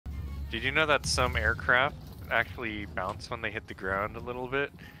Did you know that some aircraft actually bounce when they hit the ground a little bit?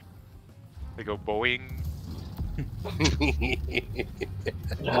 They go Boeing.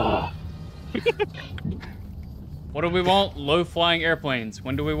 What do we want? Low-flying airplanes.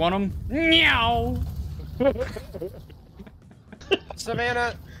 When do we want them? Meow.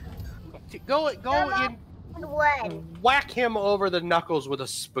 Savannah, go in. Whack him over the knuckles with a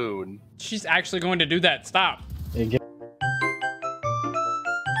spoon. She's actually going to do that. Stop.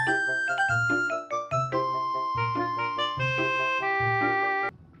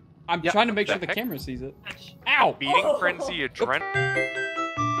 I'm trying to make sure the camera sees it. Ow! Beating frenzy, adrenaline.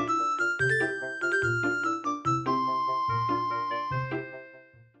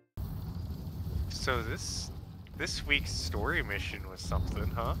 So this week's story mission was something,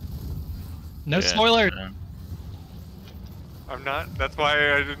 huh? No spoiler. I'm not. That's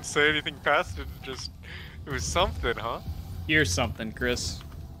why I didn't say anything past it. It was something, huh? Here's something, Chris.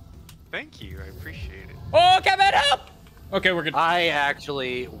 Thank you. I appreciate it. Oh, Kevin, up! Okay, we're good. I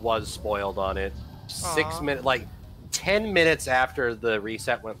actually was spoiled on it. 6 minutes, like 10 minutes after the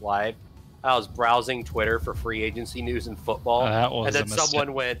reset went live, I was browsing Twitter for free agency news in football, and then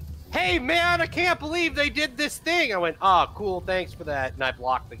someone went, "Hey man, I can't believe they did this thing." I went, "Ah, oh, cool, thanks for that," and I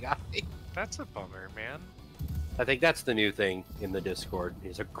blocked the guy. That's a bummer, man. I think that's the new thing in the Discord,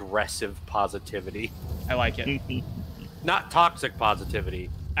 is aggressive positivity. I like it. Not toxic positivity.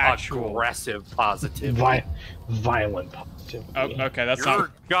 Actual. Aggressive positivity. Violent positivity. Oh, okay, that's You're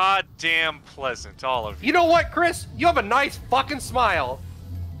not... goddamn pleasant, all of you. You know what, Chris? You have a nice fucking smile.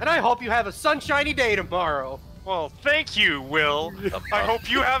 And I hope you have a sunshiny day tomorrow. Well, thank you, Will. I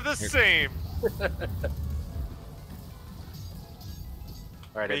hope you have the same.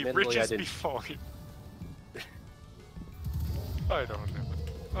 Alright, May riches befall you. I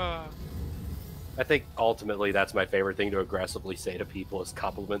don't know. I think ultimately that's my favorite thing to aggressively say to people is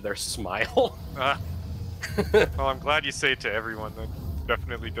compliment their smile. Well, I'm glad you say it to everyone. That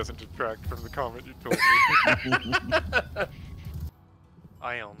definitely doesn't detract from the comment you told me.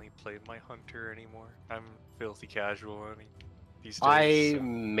 I only play my hunter anymore. I'm filthy casual these days. I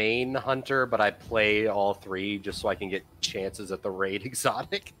main hunter, but I play all three just so I can get chances at the raid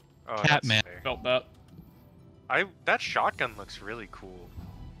exotic. Oh, Catman. Felt that. That shotgun looks really cool.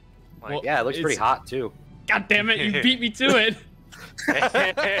 Like, Well, Yeah, it looks pretty hot too. God damn it, you beat me to it.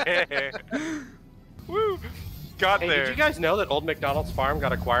 Woo! Got Hey, there. did you guys know that Old McDonald's farm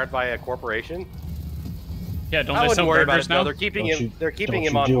got acquired by a corporation? Yeah, don't I they wouldn't sell worry about burgers it now? though. They're keeping him. They're keeping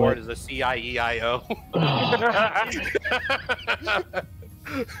him on board as a CIEIO.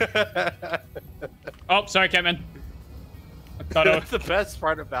 Oh, sorry, Catman. I thought I was... The best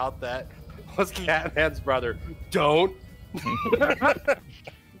part about that was Catman's brother. Don't.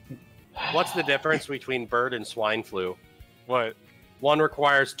 What's the difference between bird and swine flu? What? One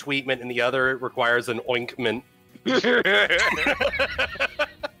requires tweetment and the other requires an ointment.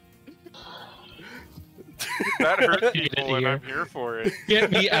 That hurts people and I'm here for it.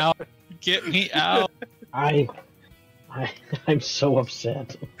 Get me out. Get me out. I'm so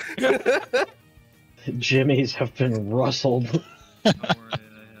upset. Jimmy's have been rustled.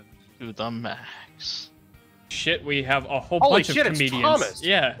 To the max. Shit, we have a whole Holy bunch shit, of it's comedians. Thomas.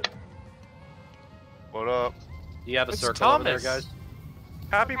 Yeah. What up? Do you have a It's circle over there, Thomas. guys?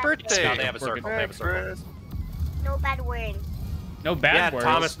 Happy birthday! No, they have a circle. They have a circle. No bad word. No bad Yeah, words.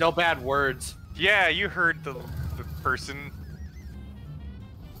 Thomas, no bad words. Yeah, you heard the person.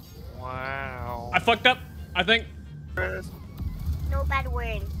 Wow. I fucked up, I think. No bad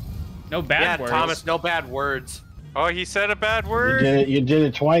word. No bad Yeah, words. Thomas, no bad words. Oh, he said a bad word? You did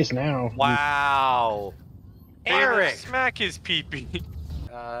it twice now. Wow. Eric! Smack his pee-pee.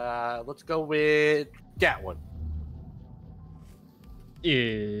 Let's go with that one.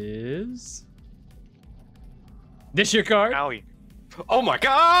 Is... this your card? Owie. Oh my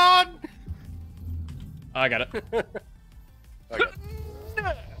god! I got it. Okay.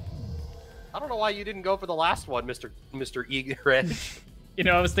 I don't know why you didn't go for the last one, Mr. Eager. You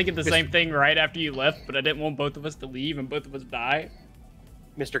know, I was thinking the same thing right after you left, but I didn't want both of us to leave and both of us die.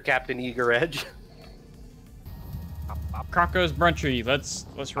 Mr. Captain Eager Edge. Crocco's Bruntry,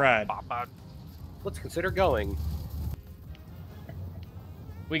 let's ride. Let's consider going.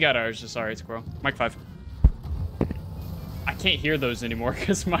 We got ours, just alright, Squirrel. Mike 5. I can't hear those anymore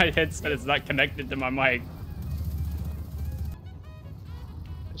because my headset is not connected to my mic.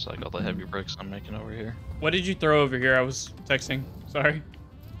 It's like all the heavy bricks I'm making over here. What did you throw over here? I was texting. Sorry.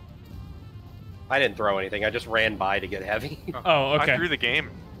 I didn't throw anything. I just ran by to get heavy. Oh, okay. I threw the game.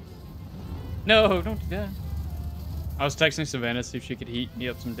 No, don't do that. I was texting Savannah to see if she could heat me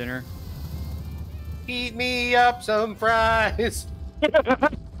up some dinner. Heat me up some fries.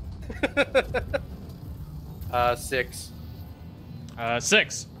 6.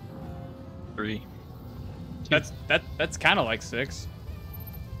 6. 3. That's kind of like 6.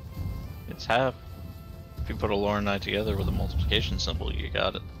 It's half. If you put a lore and I together with a multiplication symbol, you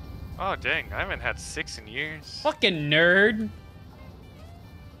got it. Oh dang, I haven't had 6 in years. Fucking nerd.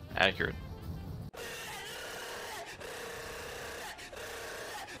 Accurate.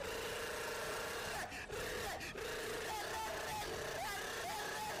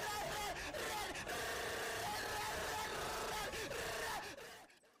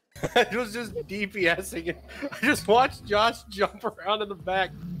 I was just DPSing and I just watched Josh jump around in the back.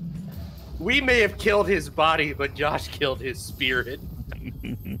 We may have killed his body, but Josh killed his spirit.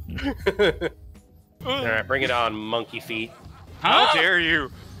 Alright, bring it on, monkey feet. How dare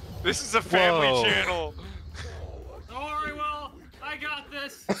you? This is a family channel. Don't worry, Will. I got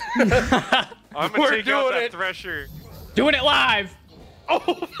this. I'm gonna take out that thresher. Doing it live.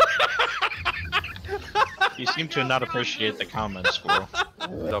 Oh! You seem to not appreciate the comment, Squirrel.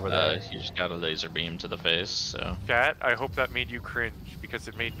 Over there. You just got a laser beam to the face, so... Cat, I hope that made you cringe, because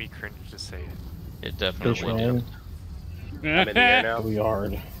it made me cringe to say it. It Fish definitely man. did. I'm in the air now. We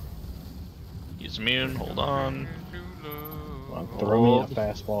hard. He's immune, hold on. Throw me a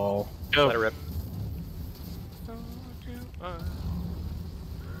fastball. Go. Let it rip.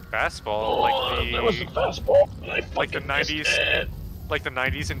 Fastball, like That was the fastball. like the 90s, like the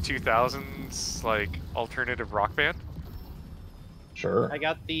 90s and 2000s, like alternative rock band. Sure. I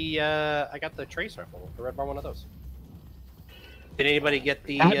got the trace rifle, the red bar, one of those. Did anybody get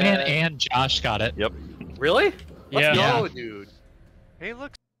the Batman and Josh got it. Yep. Really? Let's Yeah. go, dude. Hey,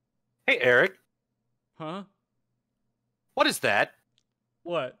 look. Hey, Eric. Huh? What is that?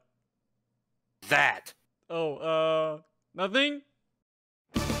 What? That. Oh, nothing?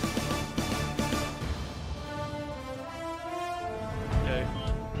 Okay.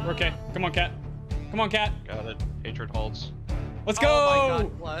 We're okay. Come on, cat. Come on, cat. Got it. Hatred halts. Let's go! Oh my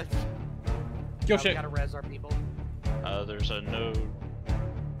god, what? Go We shit. gotta res our people. There's a node.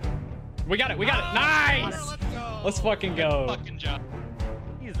 We got it. We got it. Nice! Let's fucking go. Fucking Josh.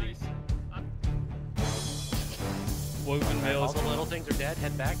 Easy. Woven All Hills. the little things are dead.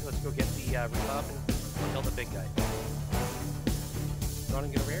 Head back. Let's go get the repop and kill the big guy. You want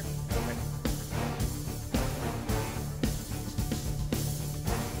to get over here? Okay.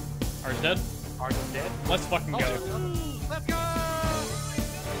 Ours dead. Ours is dead. Let's fucking go. Let's go!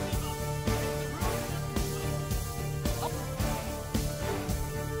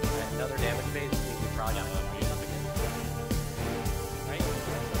 Alright, another damage phase. I think we probably got to up again. Right?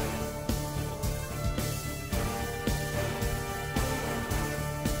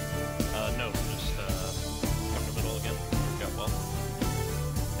 No, just come to middle again. Got well.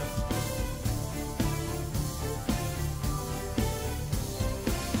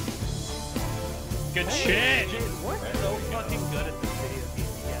 Good shit. We're so fucking good at this video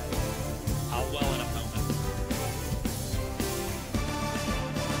game, guys. How well in a helmet.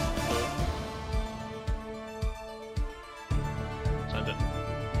 Send it.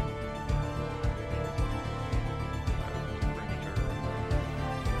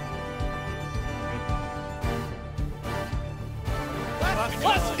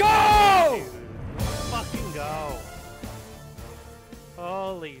 Let's go! Fucking go.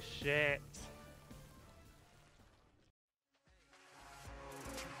 Holy shit.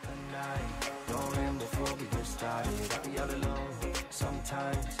 Going before we get started, I'll be all alone.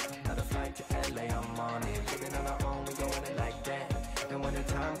 Sometimes, not a flight to LA, I'm on it. Living on our own, we going it like that. And when the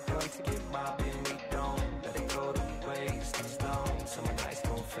time comes to get mobbing, we don't let it go to waste. These long summer nights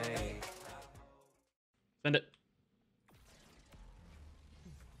gon' fade. Send it.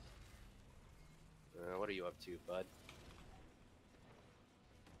 What are you up to, bud?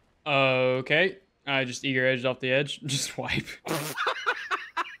 Okay. I just eager edged off the edge. Just wipe.